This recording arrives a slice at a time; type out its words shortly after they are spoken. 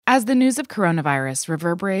As the news of coronavirus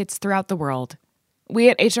reverberates throughout the world, we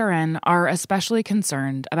at HRN are especially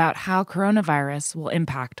concerned about how coronavirus will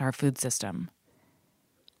impact our food system.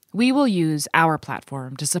 We will use our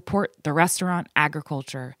platform to support the restaurant,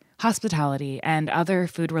 agriculture, hospitality, and other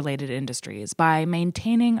food-related industries by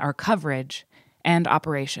maintaining our coverage and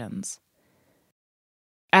operations.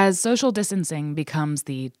 As social distancing becomes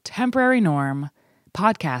the temporary norm,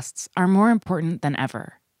 podcasts are more important than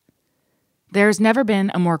ever. There's never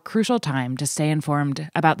been a more crucial time to stay informed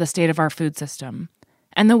about the state of our food system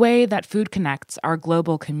and the way that food connects our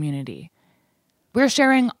global community. We're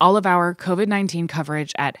sharing all of our COVID-19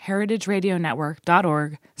 coverage at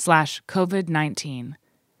heritageradionetwork.org/COVID-19.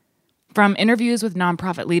 From interviews with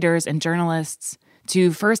nonprofit leaders and journalists,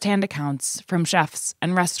 to firsthand accounts from chefs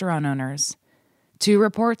and restaurant owners, to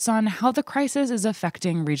reports on how the crisis is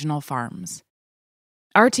affecting regional farms.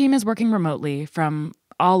 Our team is working remotely from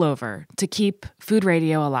all over to keep food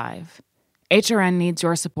radio alive. HRN needs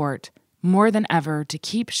your support more than ever to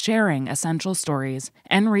keep sharing essential stories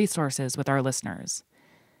and resources with our listeners.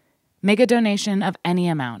 Make a donation of any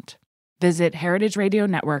amount. Visit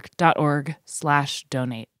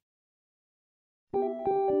heritageradionetwork.org/donate.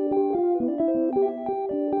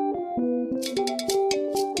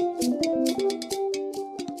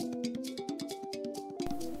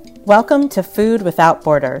 Welcome to Food Without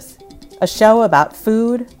Borders, a show about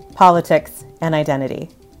food, politics, and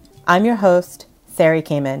identity. I'm your host, Sari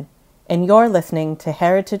Kamen, and you're listening to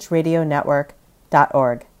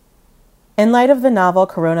heritageradionetwork.org. In light of the novel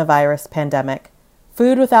coronavirus pandemic,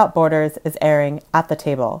 Food Without Borders is airing At the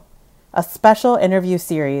Table, a special interview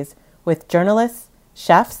series with journalists,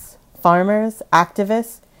 chefs, farmers,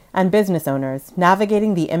 activists, and business owners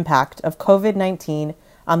navigating the impact of COVID-19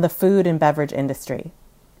 on the food and beverage industry.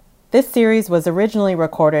 This series was originally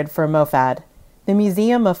recorded for MoFad, the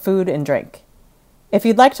Museum of Food and Drink. If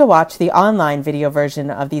you'd like to watch the online video version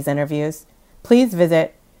of these interviews, please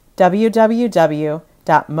visit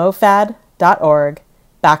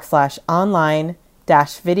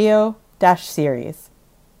www.mofad.org/online-video-series.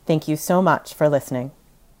 Thank you so much for listening.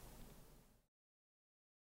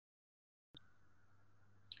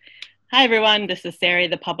 Hi, everyone. This is Sari,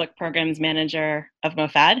 the Public Programs Manager of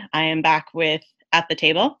MoFad. I am back with At the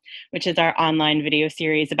Table, which is our online video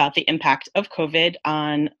series about the impact of COVID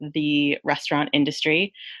on the restaurant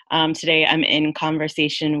industry. Today, I'm in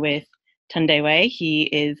conversation with Tunde Wei. He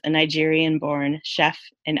is a Nigerian-born chef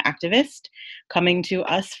and activist coming to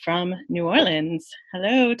us from New Orleans.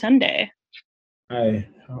 Hello, Tunde. Hi,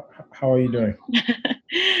 how are you doing?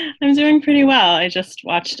 I'm doing pretty well. I just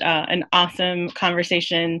watched an awesome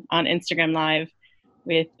conversation on Instagram Live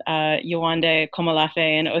with Yewande Komolafe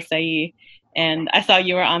and Osai. And I saw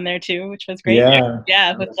you were on there too, which was great.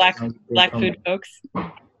 Yeah, with Black food folks.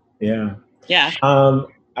 Yeah. Yeah. Can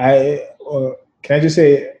I just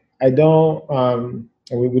say I don't.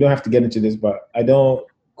 We don't have to get into this, but I don't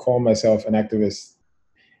call myself an activist.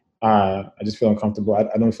 I just feel uncomfortable.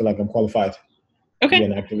 I don't feel like I'm qualified to be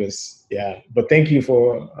an activist. Yeah. But thank you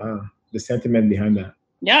for the sentiment behind that.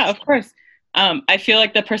 Yeah, of course. I feel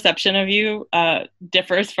like the perception of you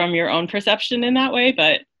differs from your own perception in that way,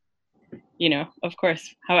 but you know, of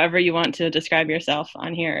course, however you want to describe yourself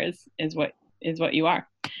on here is what you are.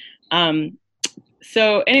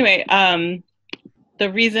 So anyway,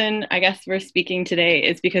 the reason I guess we're speaking today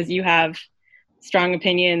is because you have strong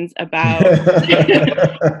opinions about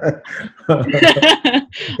a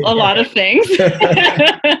lot of things,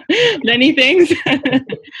 many things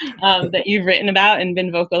that you've written about and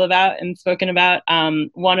been vocal about and spoken about.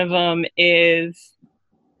 One of them is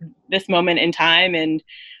this moment in time, and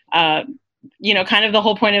you know, kind of the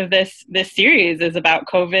whole point of this series is about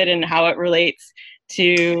COVID and how it relates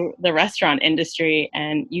to the restaurant industry.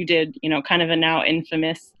 And you did, you know, kind of a now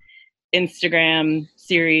infamous Instagram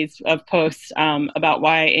series of posts about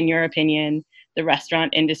why, in your opinion, the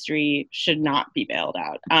restaurant industry should not be bailed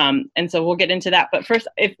out. And so we'll get into that. But first,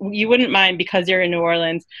 if you wouldn't mind, because you're in New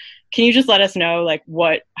Orleans, can you just let us know, like,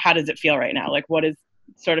 how does it feel right now? Like, what is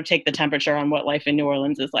sort of take the temperature on what life in New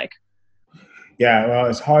Orleans is like? Yeah, well,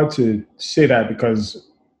 it's hard to say that because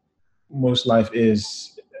most life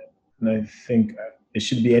is, and I think it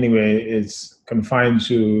should be anyway, it's confined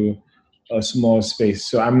to a small space.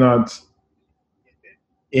 So I'm not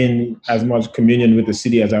in as much communion with the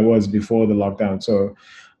city as I was before the lockdown. So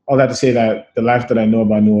all that to say that the life that I know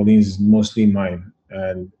about New Orleans is mostly mine,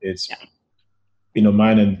 and it's you know,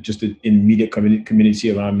 mine and just the immediate community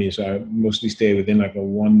around me. So I mostly stay within like a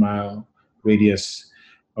 1 mile radius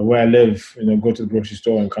of where I live, you know, go to the grocery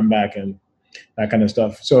store and come back and that kind of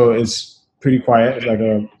stuff. So it's pretty quiet. It's like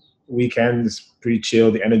a weekend. It's pretty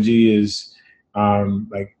chill. The energy is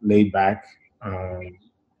like laid back.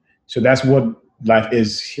 So that's what life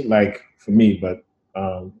is like for me. But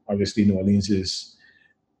obviously, New Orleans is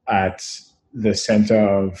at the center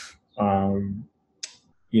of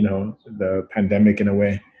the pandemic in a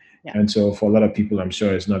way. Yeah. And so for a lot of people, I'm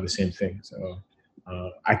sure it's not the same thing. So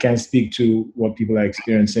I can't speak to what people are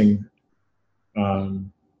experiencing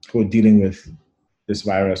who are dealing with this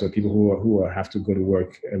virus, or people who have to go to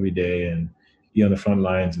work every day and be on the front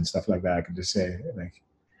lines and stuff like that. I could just say, like,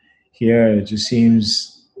 here it just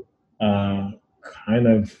seems kind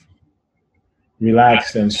of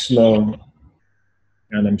relaxed and slow,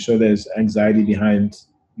 and I'm sure there's anxiety behind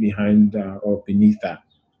or beneath that.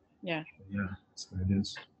 Yeah. Yeah, so it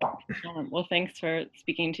is. Well, thanks for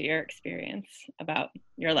speaking to your experience about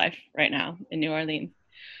your life right now in New Orleans.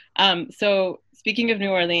 So speaking of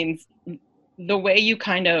New Orleans, the way you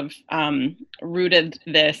kind of rooted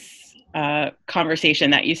this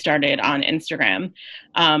conversation that you started on Instagram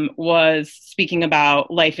was speaking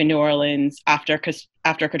about life in New Orleans after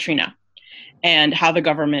Katrina, and how the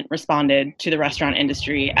government responded to the restaurant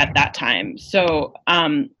industry at that time. So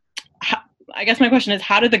I guess my question is,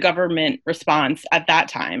 how did the government response at that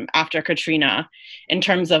time after Katrina, in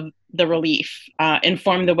terms of the relief,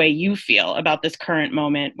 inform the way you feel about this current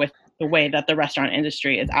moment with the way that the restaurant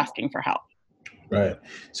industry is asking for help? Right.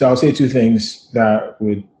 So I'll say two things that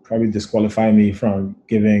would probably disqualify me from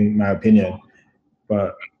giving my opinion,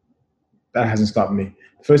 but that hasn't stopped me.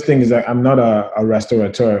 First thing is that I'm not a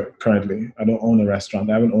restaurateur currently. I don't own a restaurant.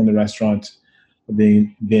 I haven't owned a restaurant. I've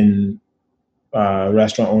been a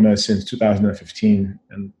restaurant owner since 2015.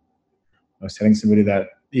 And I was telling somebody that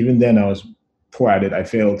even then I was poor at it. I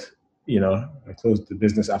failed. I closed the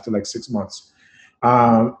business after like 6 months.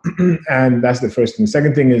 And that's the first thing. The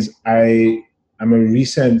second thing is I'm a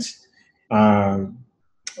recent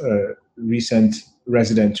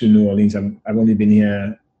resident to New Orleans. I've only been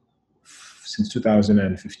here since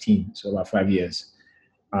 2015, so about 5 years.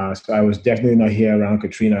 So I was definitely not here around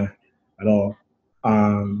Katrina at all.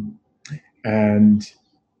 And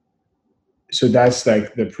so that's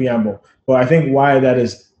like the preamble. But I think why that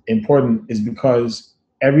is important is because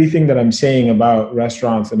everything that I'm saying about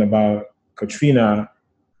restaurants and about Katrina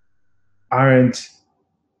aren't,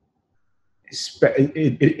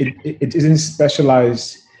 it isn't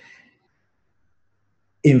specialized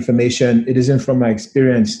information. It isn't from my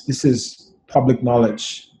experience. This is public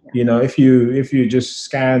knowledge. If you just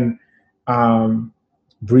scan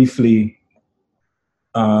briefly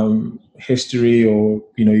history, or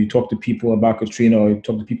you talk to people about Katrina, or you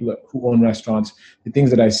talk to people who own restaurants, the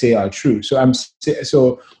things that I say are true. So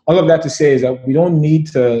all of that to say is that we don't need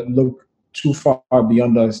to look too far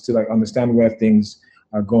beyond us to like understand where things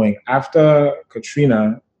are going. After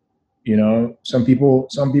Katrina, some people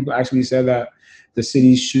actually said that the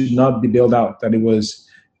city should not be built out, that it was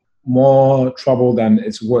more trouble than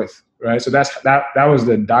it's worth, right? So that was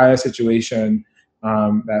the dire situation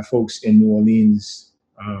that folks in New Orleans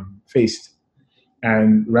faced,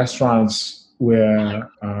 and restaurants were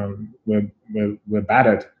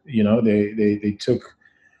battered. They took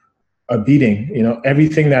a beating.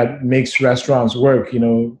 Everything that makes restaurants work.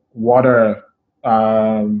 Water,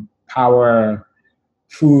 power,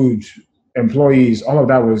 food, employees, all of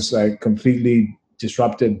that was like completely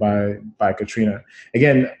disrupted by Katrina.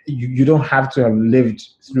 Again, you don't have to have lived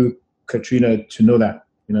through Katrina to know that.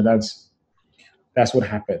 That's what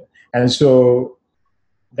happened. And so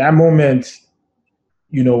that moment,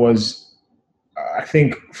 was, I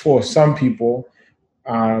think for some people,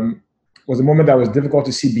 was a moment that was difficult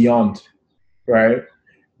to see beyond, right?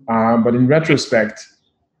 But in retrospect,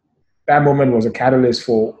 that moment was a catalyst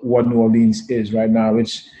for what New Orleans is right now,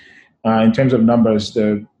 which in terms of numbers,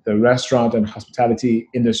 the restaurant and hospitality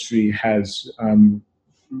industry has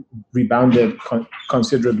rebounded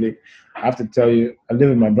considerably. I have to tell you, I live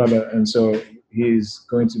with my brother, and so he's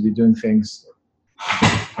going to be doing things.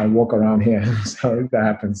 I walk around here, so if that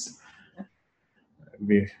happens, it'd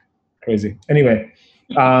be crazy. Anyway,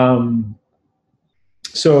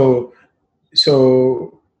 so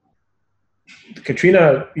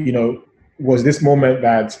Katrina, was this moment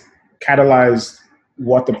that catalyzed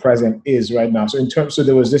what the present is right now. So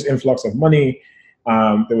there was this influx of money,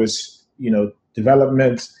 there was,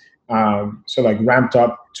 development, so like ramped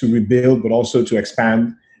up to rebuild, but also to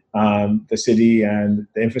expand the city and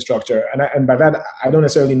the infrastructure. And by that, I don't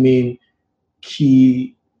necessarily mean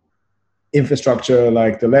key infrastructure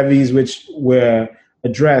like the levees, which were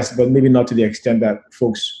addressed, but maybe not to the extent that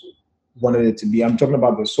folks wanted it to be. I'm talking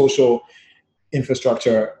about the social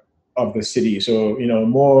infrastructure of the city. So,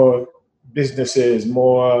 more businesses,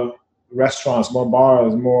 more restaurants, more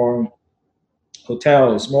bars, more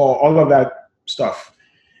hotels, more all of that stuff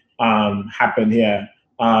happen here.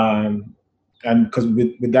 And because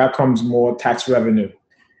with that comes more tax revenue.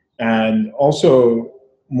 And also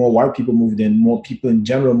more white people moved in, more people in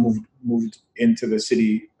general moved into the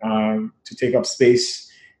city to take up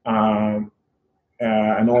space, and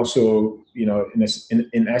also,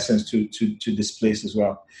 in essence, to displace as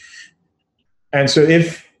well. And so,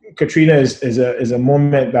 if Katrina is a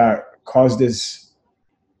moment that caused this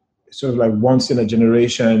sort of like once in a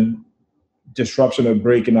generation disruption or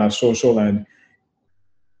break in our social and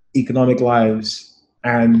economic lives,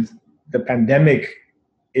 and the pandemic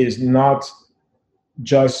is not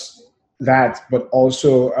just that, but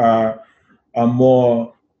also a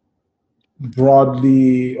more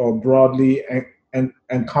broadly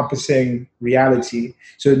encompassing reality.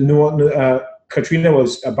 So Katrina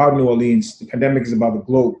was about New Orleans. The pandemic is about the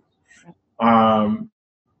globe.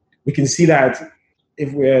 We can see that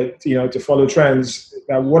if we're to follow trends,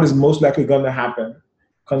 that what is most likely going to happen,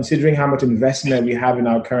 considering how much investment we have in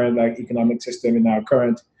our current economic system, in our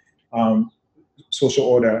current social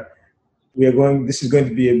order. This is going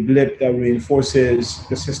to be a blip that reinforces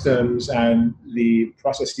the systems and the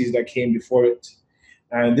processes that came before it.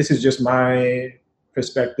 And this is just my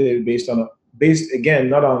perspective based again,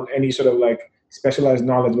 not on any sort of specialized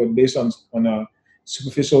knowledge, but based on a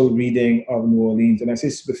superficial reading of New Orleans. And I say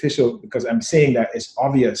superficial because I'm saying that it's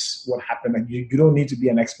obvious what happened. You don't need to be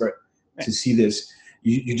an expert to see this.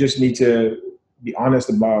 You just need to be honest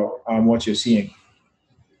about what you're seeing.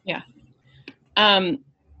 Yeah.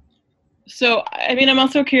 So, I mean, I'm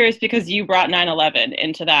also curious because you brought 9/11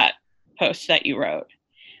 into that post that you wrote,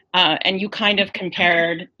 and you kind of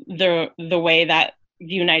compared the way that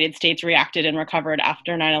the United States reacted and recovered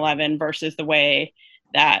after 9/11 versus the way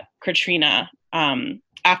that Katrina,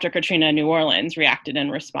 after Katrina, New Orleans reacted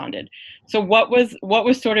and responded. So what was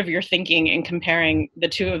sort of your thinking in comparing the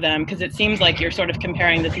two of them? Because it seems like you're sort of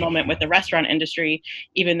comparing this moment with the restaurant industry,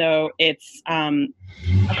 even though it's a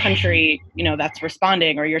country, that's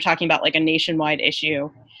responding, or you're talking about a nationwide issue.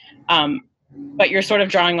 But you're sort of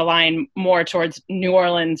drawing a line more towards New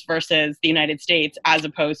Orleans versus the United States, as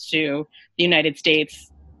opposed to the United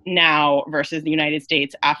States now versus the United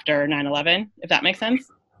States after 9/11, if that makes sense.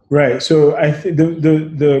 Right. So I think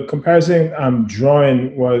the comparison I'm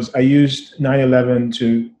drawing was I used 9/11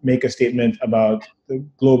 to make a statement about the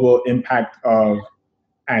global impact of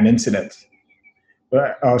an incident.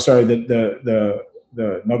 But sorry, the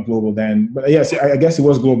not global then, but yes, I guess it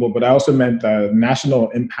was global. But I also meant national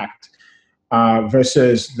impact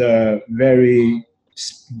versus the very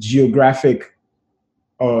geographic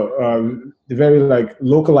or the very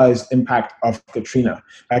localized impact of Katrina.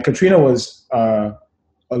 Katrina was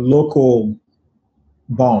a local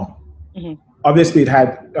bomb. Mm-hmm. Obviously, it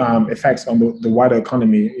had effects on the wider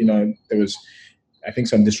economy. There was, I think,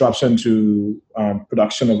 some disruption to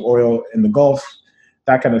production of oil in the Gulf,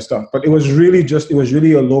 that kind of stuff. But it was really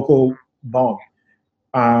a local bomb.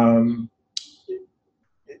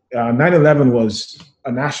 9/11 was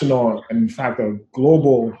a national, and in fact, a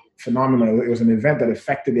global phenomenon. It was an event that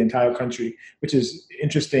affected the entire country, which is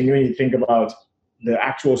interesting when you think about the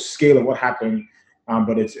actual scale of what happened.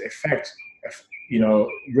 But its effect,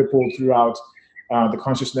 rippled throughout the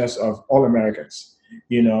consciousness of all Americans,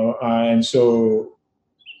 and so,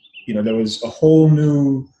 there was a whole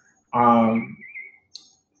new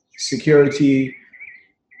security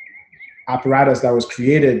apparatus that was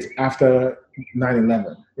created after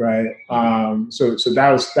 9/11, right? So that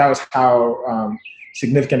was how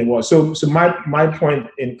significant it was. So my point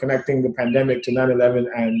in connecting the pandemic to 9/11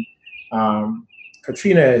 and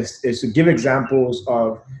Katrina is to give examples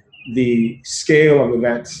of the scale of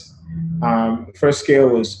events. The first scale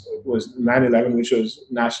was 9/11, which was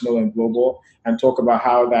national and global, and talk about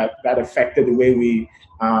how that affected the way we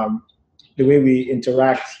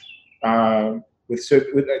interact with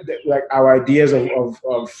our ideas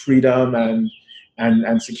of freedom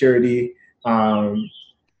and security.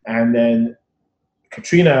 And then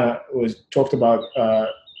Katrina was talked about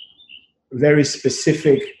very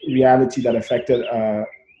specific reality that affected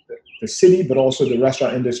the city, but also the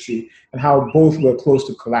restaurant industry, and how both were close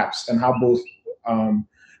to collapse, and how both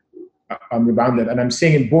rebounded. And I'm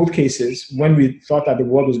saying in both cases, when we thought that the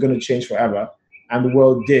world was going to change forever, and the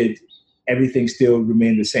world did, everything still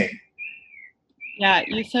remained the same. Yeah,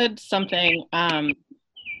 you said something. I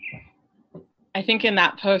think in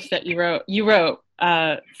that post that you wrote,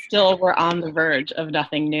 still we're on the verge of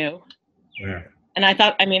nothing new. Yeah. And I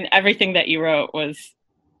thought, everything that you wrote was,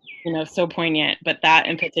 so poignant, but that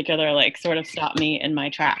in particular, sort of stopped me in my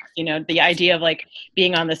tracks. The idea of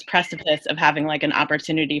being on this precipice of having an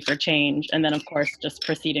opportunity for change, and then of course just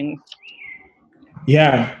proceeding.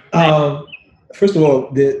 Yeah. first of all,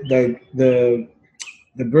 the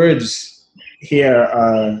birds here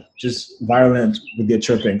are just violent with their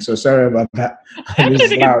chirping. So sorry about that.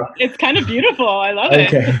 Actually, I think it's kind of beautiful. I love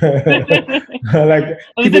it. Like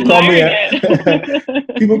people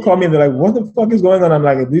call me and they're like, what the fuck is going on? I'm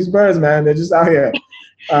like, these birds, man, they're just out here.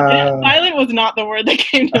 Violent was not the word that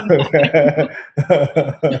came to mind.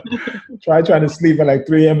 Trying to sleep at like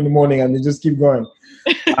 3 a.m. in the morning and they just keep going.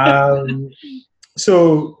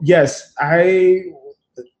 So yes, I'm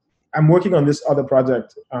working on this other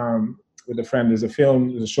project with a friend. There's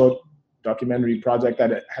a short documentary project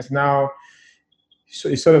that has now, so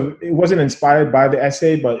it wasn't inspired by the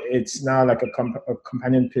essay, but it's now like a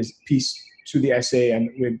companion piece to the essay,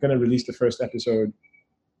 and we're going to release the first episode,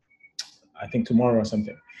 I think tomorrow or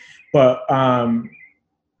something. But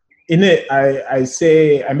in it, I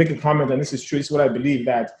make a comment, and this is true, it's what I believe,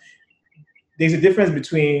 that there's a difference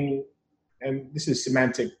between, and this is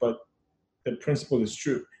semantic, but the principle is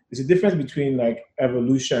true. There's a difference between like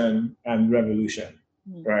evolution and revolution,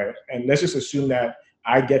 right? And let's just assume that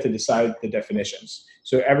I get to decide the definitions.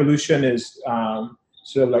 So evolution is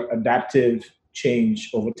sort of like adaptive change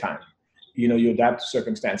over time. You know, you adapt to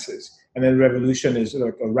circumstances. And then revolution is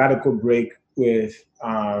like a radical break with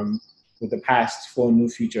the past for a new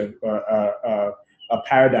future, or a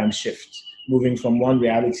paradigm shift, moving from one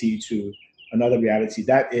reality to another reality.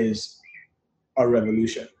 That is a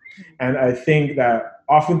revolution. And I think that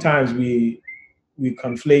oftentimes we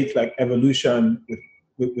conflate like evolution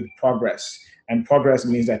with progress. And progress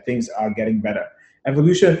means that things are getting better.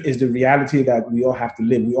 Evolution is the reality that we all have to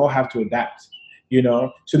live. We all have to adapt, you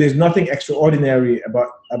know? So there's nothing extraordinary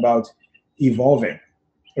about evolving,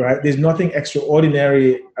 right? There's nothing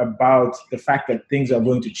extraordinary about the fact that things are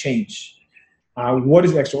going to change. What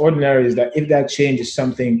is extraordinary is that if that change is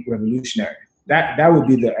something revolutionary, that would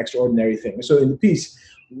be the extraordinary thing. So in the piece,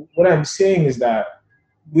 what I'm saying is that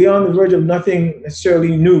we are on the verge of nothing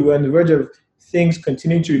necessarily new. We're on the verge of things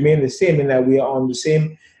continuing to remain the same, in that we are on the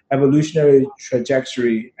same evolutionary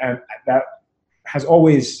trajectory, and that has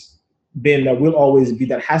always been, that will always be,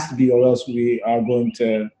 that has to be, or else we are going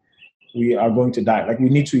to die. Like, we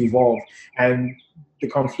need to evolve. And the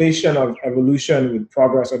conflation of evolution with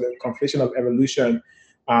progress, or the conflation of evolution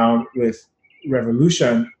with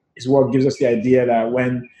revolution, is what gives us the idea that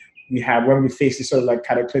when we face this sort of like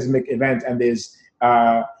cataclysmic event, and there's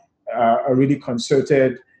a really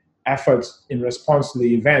concerted effort in response to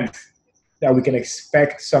the event, that we can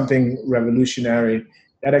expect something revolutionary.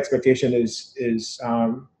 That expectation is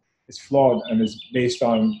flawed, and is based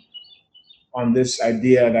on this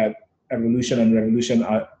idea that evolution and revolution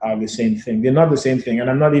are the same thing. They're not the same thing. And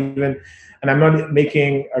I'm not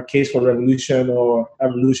making a case for revolution or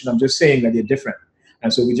evolution. I'm just saying that they're different.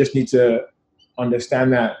 And so we just need to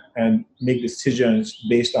understand that and make decisions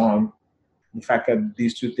based on the fact that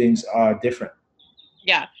these two things are different.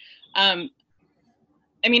 Yeah. I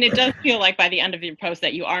mean, it does feel like by the end of your post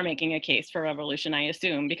that you are making a case for revolution, I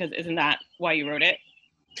assume, because isn't that why you wrote it?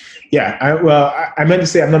 Yeah. I meant to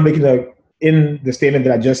say, I'm not making in the statement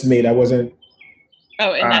that I just made, I wasn't.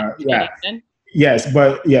 Oh, in that statement? Yes,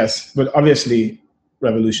 but obviously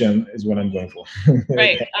revolution is what I'm going for.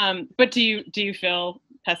 Right. But do you feel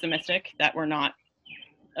pessimistic that we're not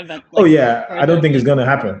event? Like, oh yeah, I don't think it's going to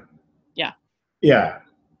happen. Yeah. Yeah.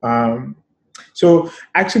 So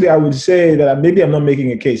actually, I would say that maybe I'm not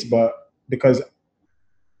making a case, but because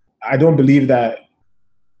I don't believe that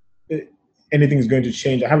anything is going to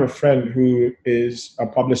change. I have a friend who is a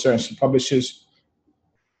publisher, and she publishes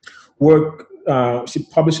work. She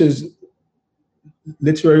publishes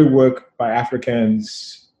literary work by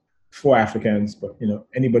Africans for Africans, but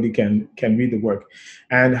anybody can read the work.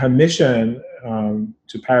 And her mission,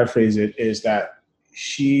 to paraphrase it, is that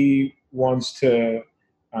she wants to.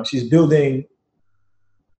 She's building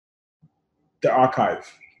the archive.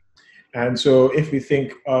 And so if we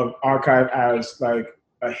think of archive as like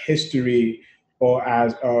a history, or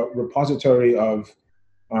as a repository of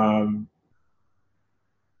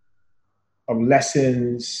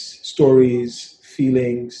lessons, stories,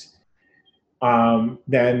 feelings,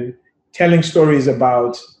 then telling stories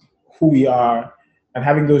about who we are and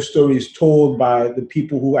having those stories told by the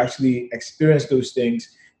people who actually experience those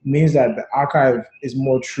things means that the archive is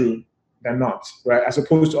more true than not, right? As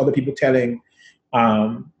opposed to other people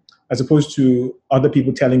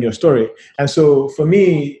telling your story. And so for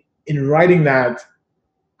me, in writing that,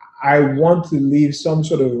 I want to leave some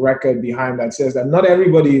sort of record behind that says that not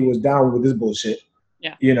everybody was down with this bullshit.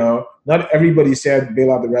 Yeah. Not everybody said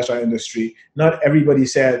bail out the restaurant industry. Not everybody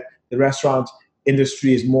said the restaurant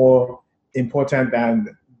industry is more important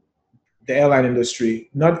than the airline industry.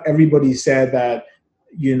 Not everybody said that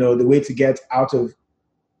the way to get out of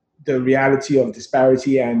the reality of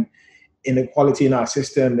disparity and inequality in our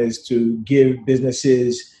system is to give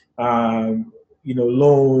businesses,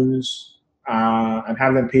 loans, and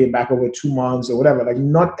have them pay it back over 2 months or whatever. Like,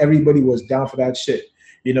 not everybody was down for that shit,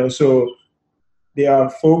 So there are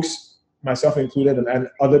folks, myself included, and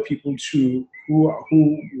other people too,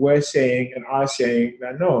 who were saying and are saying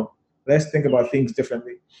that no, let's think about things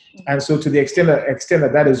differently. And so, to the extent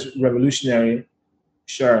that is revolutionary,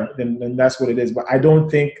 sure, then that's what it is. But I don't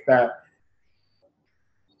think that.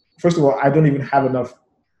 First of all, I don't even have enough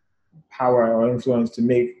power or influence to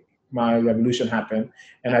make my revolution happen.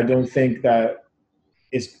 And I don't think that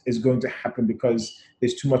it's going to happen because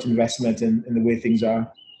there's too much investment in the way things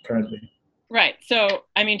are currently. Right. So,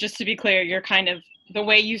 I mean, just to be clear, you're kind of, the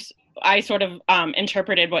way I sort of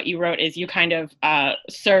interpreted what you wrote is you kind of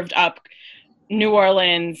served up New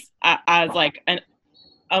Orleans as like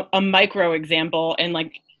a micro example, and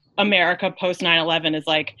like America post 9/11 is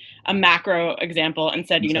like a macro example, and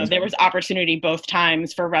said, there was opportunity both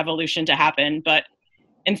times for revolution to happen, but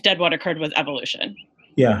instead what occurred was evolution.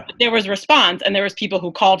 Yeah. There was response, and there was people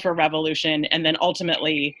who called for revolution, and then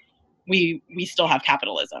ultimately we still have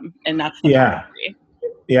capitalism, and that's the story.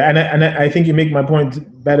 Yeah, and I think you make my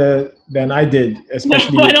point better than I did,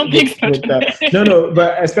 especially. No, I don't think so. No,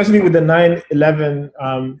 but especially with the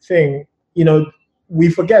 9/11 thing, we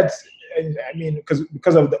forget. I mean,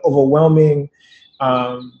 because of the overwhelming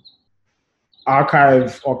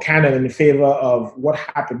archive or canon in favor of what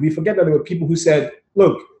happened, we forget that there were people who said,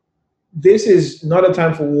 "Look, this is not a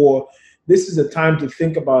time for war. This is a time to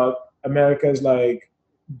think about America's like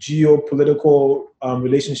geopolitical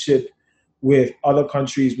relationship with other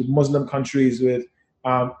countries, with Muslim countries, with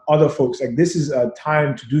other folks. Like, this is a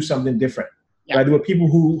time to do something different." Yeah. Right? There were people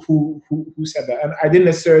who said that, and I didn't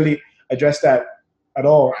necessarily address that at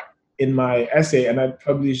all in my essay, and I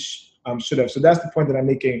probably should have. So that's the point that I'm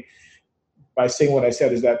making by saying what I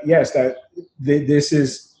said, is that yes, that this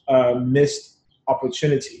is a missed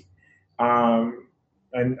opportunity,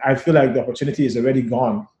 and I feel like the opportunity is already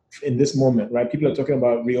gone in this moment. Right? People are talking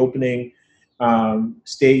about reopening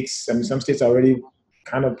states. I mean, some states are already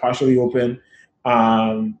kind of partially open.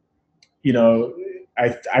 I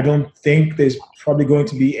don't think there's probably going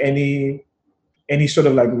to be any sort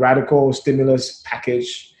of like radical stimulus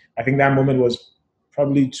package. I think that moment was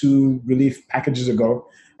probably 2 relief packages ago,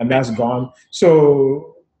 and that's gone.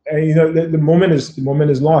 So the moment is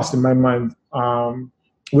lost in my mind,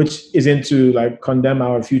 which isn't to like condemn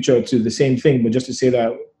our future to the same thing, but just to say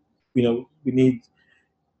that we need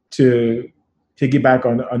to piggyback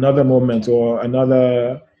on another moment or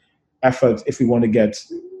another effort if we want to get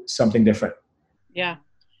something different. Yeah.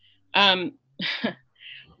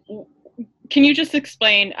 Can you just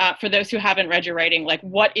explain, for those who haven't read your writing, like,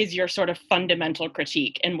 what is your sort of fundamental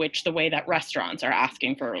critique in which the way that restaurants are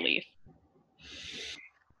asking for relief?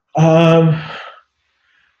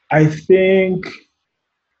 I think,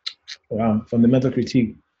 fundamental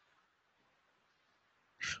critique.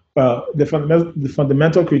 Well, the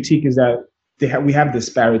fundamental critique is that we have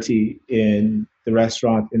disparity in the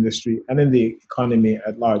restaurant industry and in the economy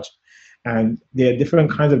at large. And there are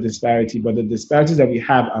different kinds of disparity, but the disparities that we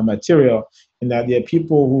have are material, in that there are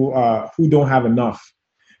people who don't have enough,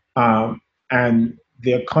 and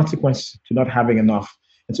there are consequences to not having enough.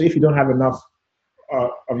 And so if you don't have enough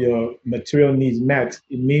of your material needs met,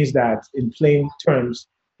 it means that in plain terms,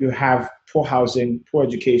 you have poor housing, poor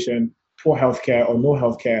education, poor healthcare or no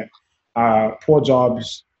healthcare, poor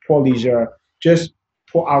jobs, poor leisure, just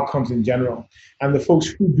poor outcomes in general. And the folks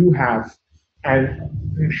who do have, and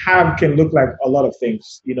have can look like a lot of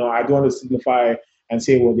things. I don't want to simplify and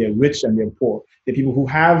say, well, they're rich and they're poor. The people who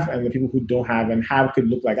have and the people who don't have, and have could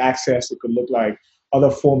look like access. It could look like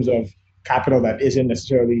other forms of capital that isn't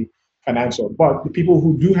necessarily financial. But the people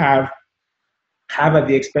who do have at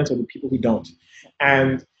the expense of the people who don't.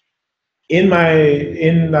 And in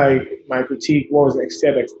my critique, what was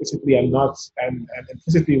said explicitly and not and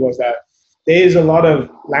implicitly was that there is a lot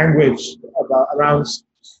of language around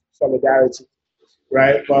solidarity,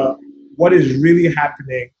 right? But what is really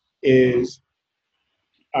happening is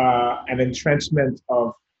an entrenchment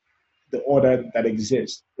of the order that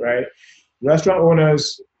exists, right? Restaurant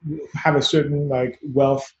owners have a certain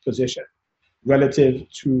wealth position relative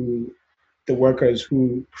to the workers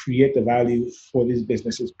who create the value for these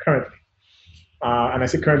businesses currently. And I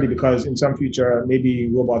say currently because in some future, maybe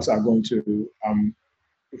robots are going to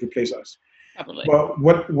replace us. Probably.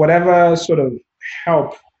 But whatever sort of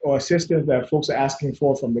help or assistance that folks are asking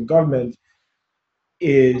for from the government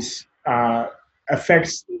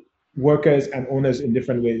affects workers and owners in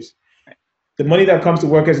different ways. the money that comes to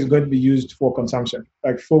workers is going to be used for consumption.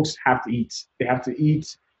 Like folks have to eat. They have to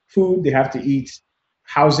eat food. They have to eat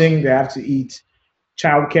housing. They have to eat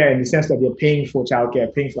childcare in the sense that they're paying for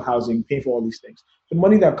childcare, paying for housing, paying for all these things. The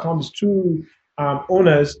money that comes to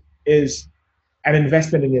owners is an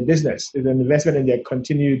investment in their business, is an investment in their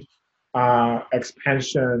continued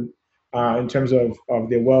expansion in terms of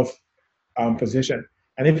their wealth position.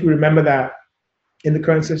 And if we remember that in the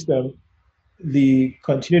current system, the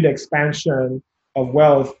continued expansion of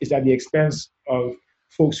wealth is at the expense of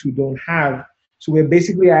folks who don't have. So we're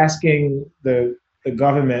basically asking the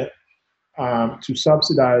government to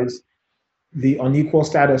subsidize the unequal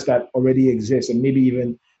status that already exists and maybe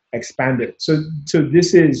even expand it. So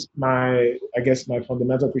this is my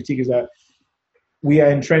fundamental critique is that we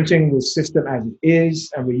are entrenching the system as it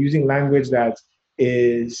is, and we're using language that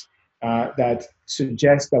is that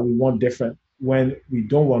suggests that we want different when we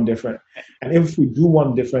don't want different. And if we do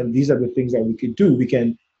want different, these are the things that we could do. We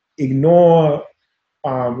can ignore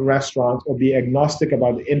restaurants or be agnostic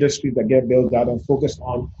about the industries that get built out and focus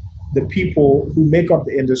on the people who make up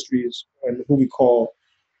the industries and who we call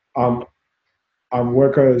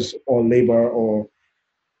workers or labor or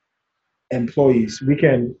employees. We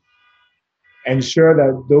can ensure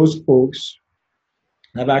that those folks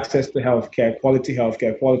have access to healthcare, quality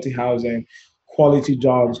housing, quality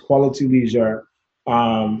jobs, quality leisure,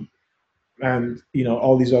 and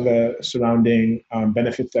all these other surrounding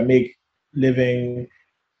benefits that make living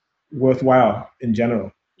worthwhile in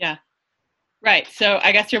general. Yeah, right. So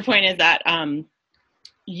I guess your point is that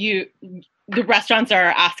the restaurants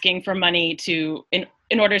are asking for money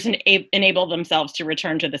in order to enable themselves to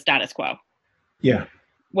return to the status quo. Yeah.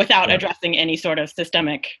 Without addressing any sort of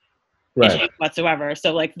systemic issue whatsoever.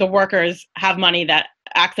 So like the workers have money that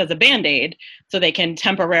acts as a Band-Aid so they can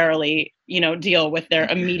temporarily, deal with their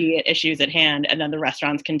immediate issues at hand. And then the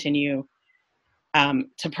restaurants continue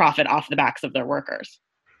to profit off the backs of their workers.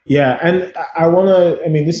 Yeah. And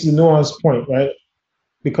this is a nuanced point, right?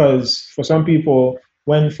 Because for some people,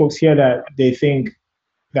 when folks hear that, they think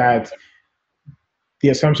that the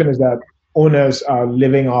assumption is that owners are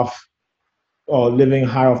living off or living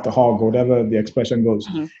high off the hog, or whatever the expression goes.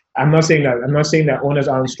 Mm-hmm. I'm not saying that owners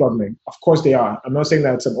aren't struggling. Of course they are. I'm not saying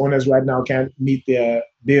that some owners right now can't meet their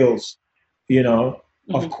bills.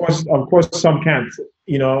 Mm-hmm. Of course some can't.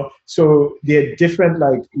 So there are different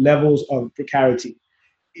levels of precarity.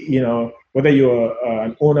 Whether you're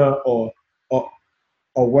an owner or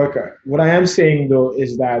worker. What I am saying though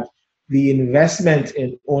is that the investment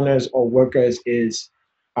in owners or workers is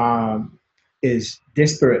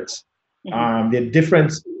disparate. Mm-hmm. There are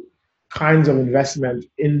different kinds of investment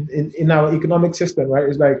in our economic system, right?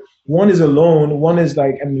 It's like one is a loan, one is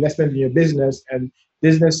like an investment in your business, and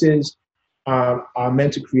businesses are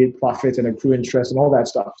meant to create profits and accrue interest and all that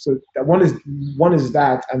stuff. So that one is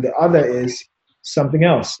that, and the other is something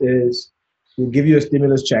else. Is we'll give you a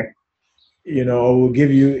stimulus check, or we'll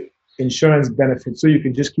give you insurance benefits so you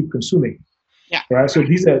can just keep consuming. Yeah. Right. So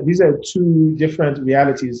these are two different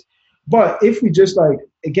realities. But if we just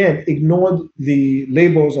again ignored the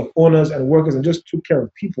labels of owners and workers and just took care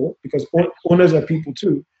of people, because owners are people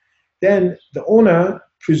too, then the owner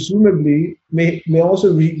presumably may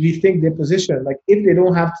also rethink their position. Like if they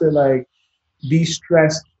don't have to be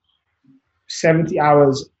stressed 70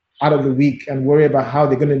 hours out of the week and worry about how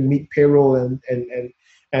they're going to meet payroll and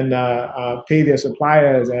pay their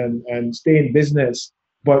suppliers and stay in business,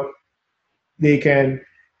 but they can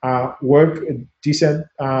work a decent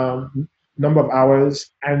number of hours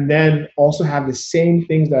and then also have the same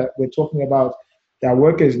things that we're talking about that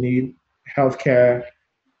workers need: healthcare,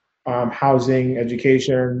 housing,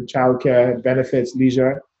 education, childcare, benefits,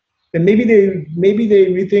 leisure. Then maybe they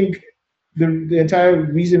rethink the entire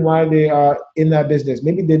reason why they are in that business.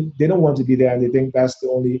 Maybe they don't want to be there and they think that's the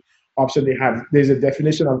only option they have. There's a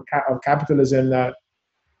definition of capitalism that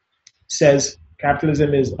says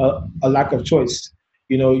capitalism is a lack of choice.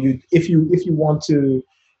 If you want to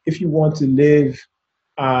live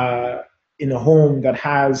in a home that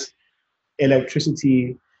has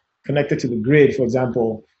electricity connected to the grid, for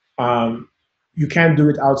example, you can't do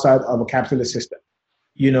it outside of a capitalist system.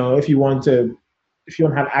 If you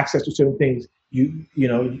don't have access to certain things, you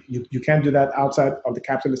can't do that outside of the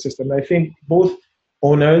capitalist system. And I think both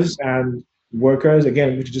owners and workers,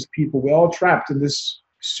 again, which are just people, we're all trapped in this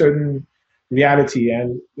certain reality,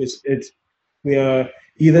 and we are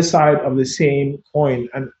either side of the same coin,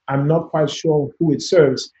 and I'm not quite sure who it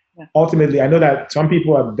serves. Yeah. Ultimately, I know that some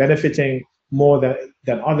people are benefiting more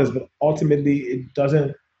than others, but ultimately it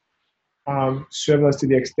doesn't serve us to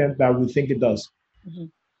the extent that we think it does. Mm-hmm.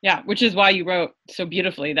 Yeah, which is why you wrote so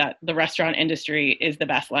beautifully that the restaurant industry is the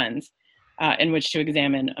best lens. in which to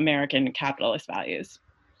examine American capitalist values.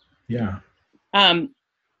 Yeah.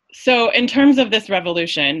 So in terms of this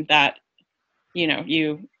revolution that,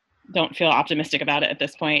 you don't feel optimistic about it at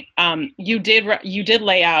this point, you did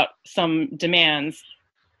lay out some demands,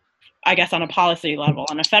 I guess, on a policy level,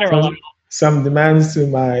 on a federal level. Some demands to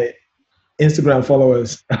my Instagram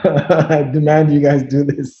followers. I demand you guys do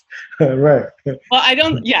this. Right.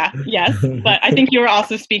 Well, yes, but I think you were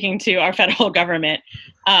also speaking to our federal government.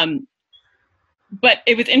 But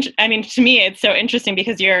it was, to me, it's so interesting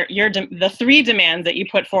because the three demands that you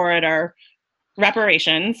put forward are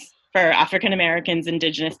reparations for African Americans,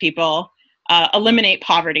 Indigenous people, eliminate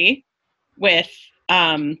poverty with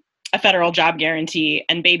a federal job guarantee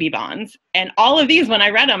and baby bonds. And all of these, when I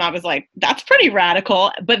read them, I was like, that's pretty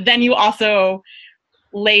radical. But then you also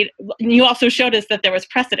showed us that there was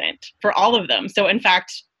precedent for all of them. So in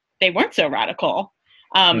fact, they weren't so radical.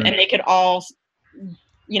 And they could all,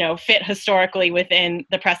 fit historically within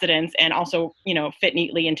the precedents and also, fit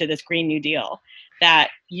neatly into this Green New Deal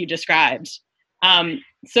that you described.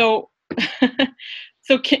 So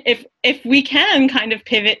if we can kind of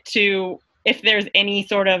pivot to if there's any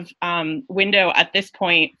sort of window at this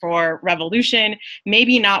point for revolution,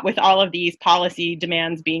 maybe not with all of these policy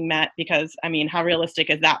demands being met, because, how realistic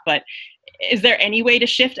is that? But is there any way to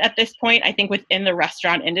shift at this point, I think, within the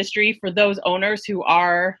restaurant industry for those owners who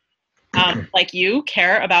are, like you,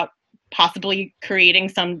 care about possibly creating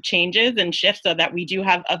some changes and shifts so that we do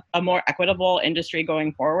have a more equitable industry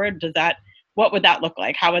going forward? What would that look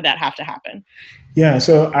like? How would that have to happen? Yeah,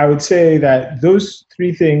 so I would say that those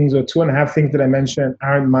three things or 2.5 things that I mentioned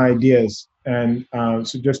aren't my ideas. And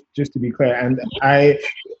so just to be clear, and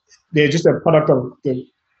they're just a product of the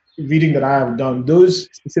reading that I have done. Those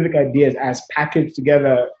specific ideas as packaged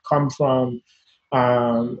together come from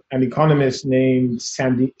an economist named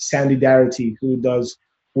Sandy Darity, who does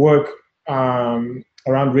work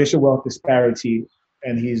around racial wealth disparity.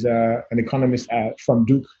 And he's an economist from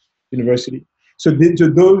Duke University. So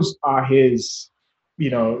those are his,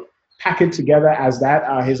 packaged together as that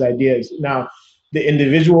are his ideas. Now, the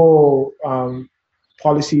individual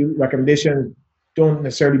policy recommendations don't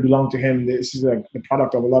necessarily belong to him. This is like the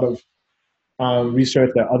product of a lot of research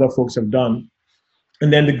that other folks have done.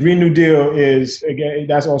 And then the Green New Deal is, again,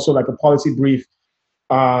 that's also like a policy brief,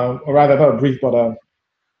 or rather not a brief, but a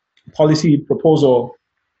policy proposal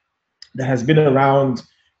that has been around.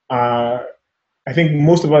 I think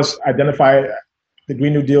most of us identify the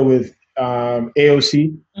Green New Deal with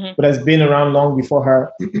AOC, but has been around long before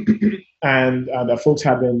her, and that folks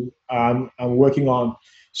have been working on.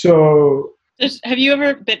 So, have you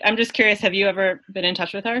ever been? I'm just curious. Have you ever been in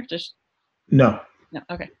touch with her? No.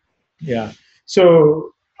 Okay. Yeah.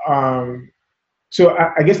 So, I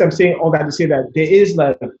guess I'm saying all that to say that there is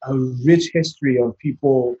like a rich history of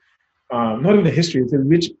people, not even a history, it's a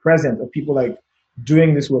rich present of people like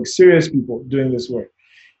doing this work, serious people doing this work.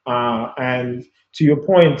 And to your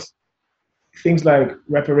point, things like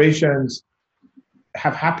reparations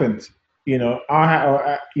have happened, in all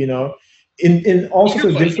sorts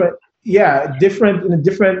of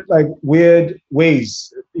different like weird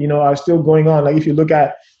ways, are still going on. Like if you look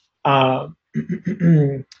at, well,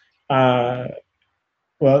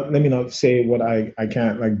 let me not say what I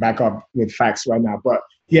can't like back up with facts right now, but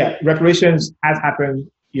yeah, reparations has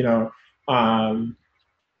happened,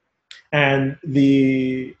 and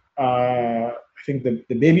the I think the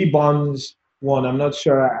baby bonds one, I'm not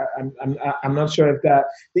sure. I'm not sure if that,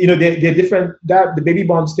 they're different. That the baby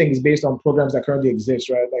bonds thing is based on programs that currently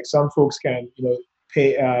exist, right? Like some folks can,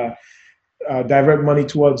 pay divert money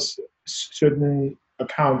towards certain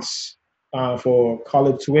accounts for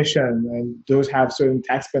college tuition, and those have certain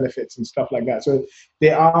tax benefits and stuff like that. So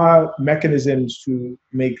there are mechanisms to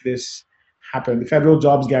make this happen. The federal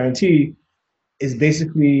jobs guarantee is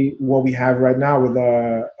basically what we have right now with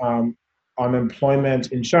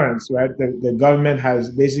unemployment insurance, right? The government has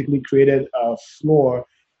basically created a floor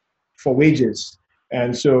for wages,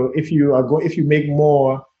 and so if you make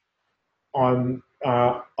more on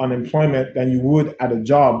unemployment than you would at a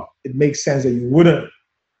job, it makes sense that you wouldn't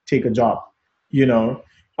take a job,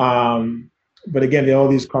 But again, there are all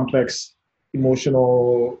these complex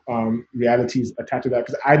emotional realities attached to that,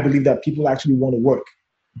 because I believe that people actually want to work,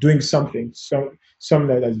 doing something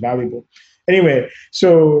that's valuable. Anyway,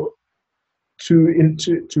 so to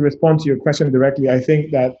respond to your question directly, I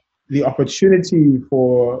think that the opportunity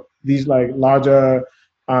for these like larger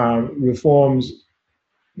reforms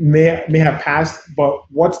may have passed, but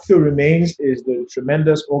what still remains is the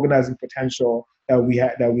tremendous organizing potential that we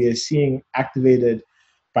are seeing activated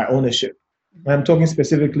by ownership. And I'm talking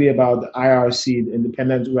specifically about the IRC, the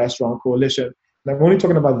Independent Restaurant Coalition, And I'm only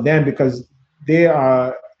talking about them because they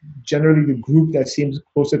are generally the group that seems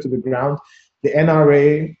closer to the ground. The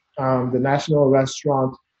NRA, the National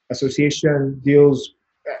Restaurant Association,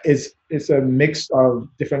 it's a mix of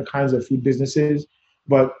different kinds of food businesses,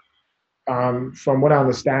 but from what I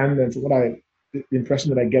understand and from the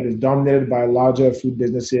impression that I get is dominated by larger food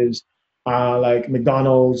businesses like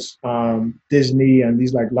McDonald's, Disney, and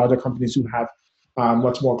these like larger companies who have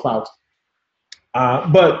much more clout.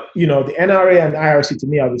 But the NRA and the IRC to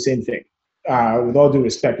me are the same thing, with all due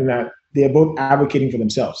respect, in that they're both advocating for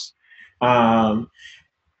themselves.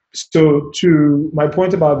 So to my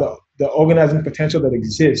point about the organizing potential that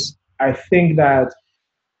exists, I think that,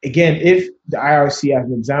 again, if the IRC, as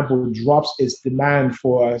an example, drops its demand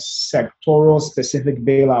for a sectoral specific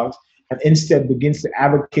bailout and instead begins to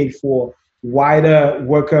advocate for wider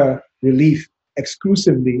worker relief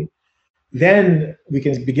exclusively, then we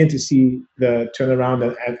can begin to see the turnaround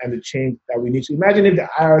and the change that we need to. Imagine if the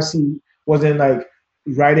IRC wasn't like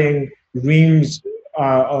writing reams,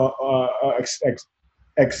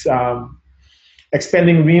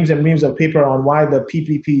 expending reams and reams of paper on why the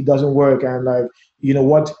PPP doesn't work and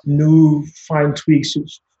what new fine tweaks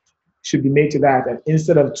should be made to that. And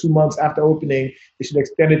instead of 2 months after opening, they should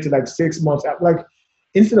extend it to like 6 months.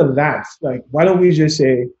 Instead of that, why don't we just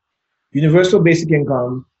say universal basic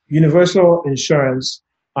income, universal insurance,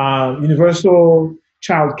 universal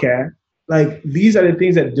childcare? These are the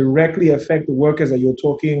things that directly affect the workers that you're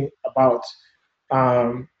talking about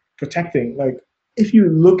protecting. If you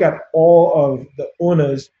look at all of the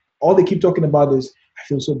owners, all they keep talking about is, I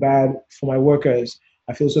feel so bad for my workers.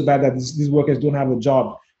 I feel so bad that these workers don't have a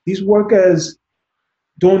job. These workers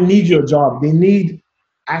don't need your job. They need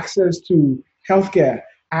access to healthcare,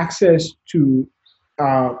 access to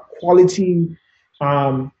quality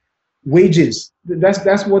wages.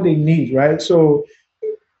 That's what they need, right? So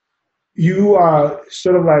you are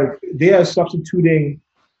sort of they are substituting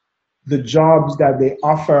the jobs that they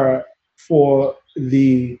offer for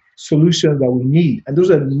the solution that we need. And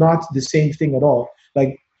those are not the same thing at all.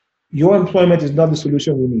 Your employment is not the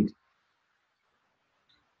solution we need.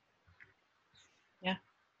 Yeah.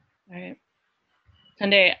 All right.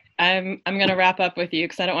 Tunde, I'm going to wrap up with you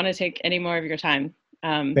because I don't want to take any more of your time.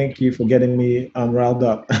 Thank you for getting me riled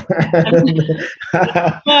up.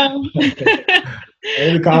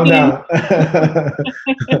 Maybe calm down.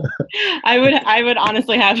 I would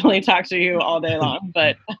honestly happily talk to you all day long,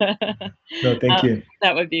 but no, thank you.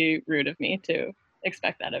 That would be rude of me to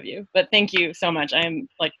expect that of you. But thank you so much. I am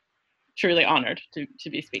truly honored to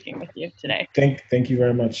be speaking with you today. Thank you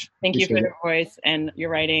very much. Thank you for your voice and your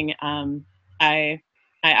writing.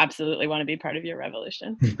 I absolutely want to be part of your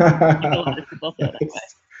revolution. I think a lot of people feel that way.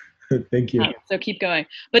 Thank you. So keep going.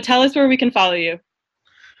 But tell us where we can follow you.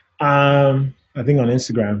 I think on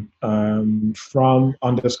Instagram,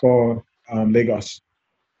 from_Lagos.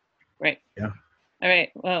 Right. Yeah. All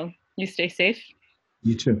right. Well, you stay safe.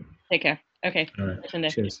 You too. Take care. Okay. All right.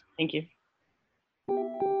 Cheers. Thank you.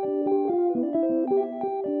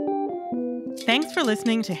 Thanks for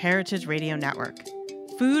listening to Heritage Radio Network,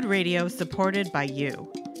 food radio supported by you.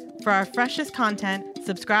 For our freshest content,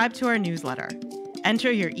 subscribe to our newsletter.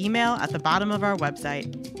 Enter your email at the bottom of our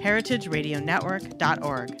website,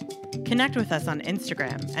 heritageradionetwork.org. Connect with us on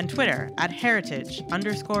Instagram and Twitter at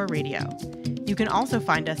heritage_radio. You can also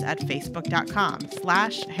find us at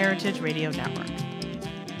facebook.com/Heritage Radio Network.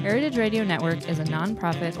 Heritage Radio Network is a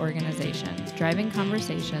nonprofit organization driving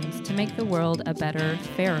conversations to make the world a better,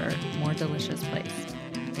 fairer, more delicious place.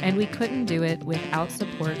 And we couldn't do it without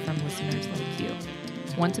support from listeners like you.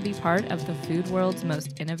 Want to be part of the food world's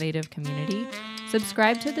most innovative community?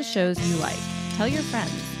 Subscribe to the shows you like, tell your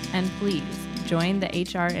friends, and please join the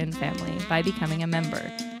HRN family by becoming a member.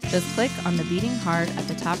 Just click on the beating heart at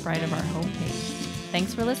the top right of our homepage.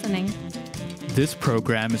 Thanks for listening. This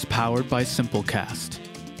program is powered by Simplecast.